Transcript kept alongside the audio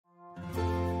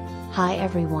Hi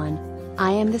everyone.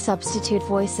 I am the substitute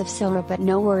voice of Silra, but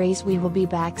no worries, we will be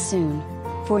back soon.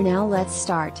 For now, let's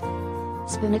start.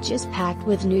 Spinach is packed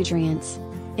with nutrients.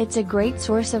 It's a great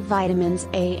source of vitamins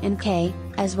A and K,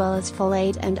 as well as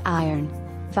folate and iron.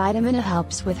 Vitamin A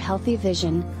helps with healthy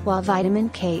vision, while vitamin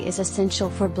K is essential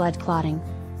for blood clotting.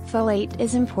 Folate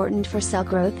is important for cell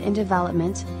growth and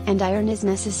development, and iron is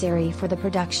necessary for the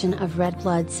production of red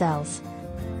blood cells.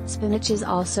 Spinach is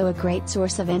also a great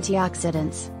source of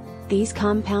antioxidants. These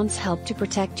compounds help to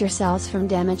protect your cells from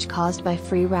damage caused by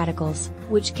free radicals,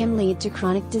 which can lead to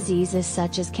chronic diseases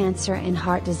such as cancer and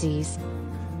heart disease.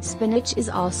 Spinach is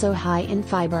also high in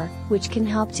fiber, which can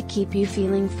help to keep you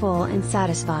feeling full and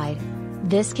satisfied.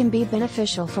 This can be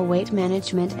beneficial for weight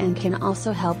management and can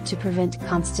also help to prevent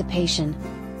constipation.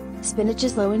 Spinach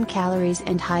is low in calories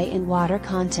and high in water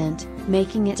content,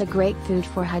 making it a great food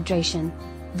for hydration.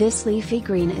 This leafy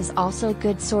green is also a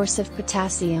good source of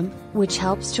potassium, which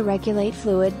helps to regulate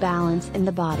fluid balance in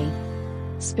the body.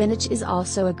 Spinach is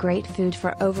also a great food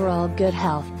for overall good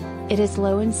health. It is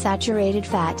low in saturated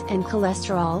fat and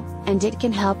cholesterol, and it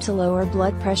can help to lower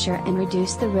blood pressure and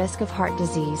reduce the risk of heart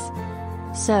disease.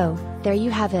 So, there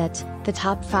you have it, the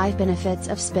top 5 benefits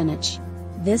of spinach.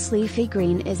 This leafy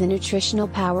green is a nutritional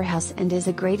powerhouse and is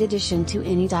a great addition to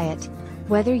any diet.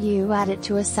 Whether you add it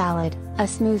to a salad, a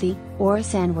smoothie, or a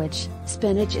sandwich,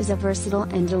 spinach is a versatile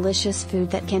and delicious food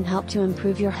that can help to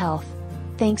improve your health.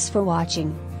 Thanks for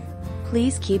watching.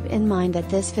 Please keep in mind that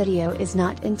this video is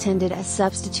not intended as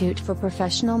substitute for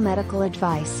professional medical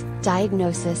advice,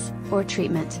 diagnosis, or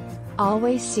treatment.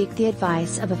 Always seek the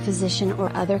advice of a physician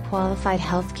or other qualified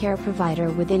healthcare provider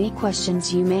with any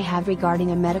questions you may have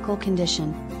regarding a medical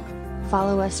condition.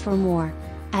 Follow us for more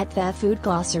at The Food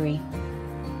Glossary.